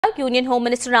Union Home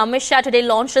Minister Amit Shah today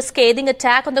launched a scathing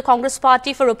attack on the Congress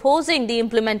party for opposing the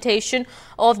implementation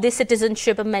of the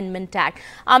Citizenship Amendment Act.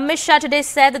 Amit Shah today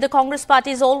said that the Congress party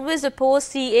has always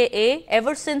opposed CAA.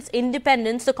 Ever since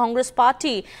independence, the Congress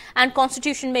party and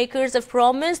constitution makers have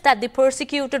promised that the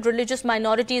persecuted religious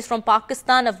minorities from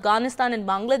Pakistan, Afghanistan and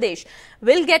Bangladesh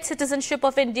will get citizenship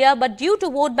of India. But due to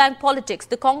vote bank politics,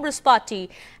 the Congress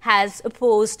party has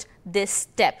opposed this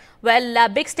step. Well,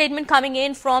 big statement coming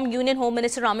in from Union Home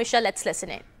Minister Amit Shah. Let's listen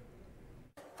in.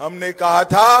 हमने कहा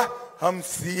था हम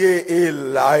CAA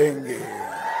लाएंगे।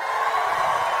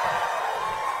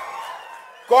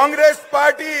 Congress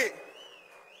party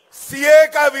CAA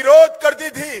का विरोध करती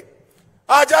थी।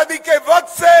 आजादी के वक्त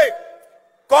से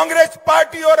कांग्रेस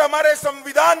पार्टी और हमारे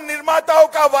संविधान निर्माताओं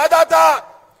का वादा था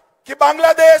कि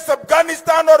बांग्लादेश,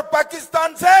 अफगानिस्तान और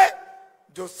पाकिस्तान से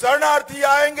जो शरणार्थी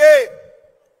आएंगे,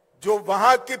 जो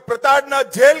वहां की प्रताड़ना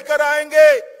झेल कर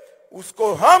आएंगे,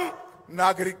 उसको हम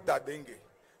नागरिकता देंगे।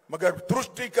 मगर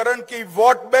तुष्टीकरण की,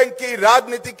 वोट बैंक की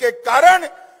राजनीति के कारण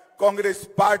कांग्रेस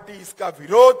पार्टी इसका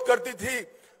विरोध करती थी।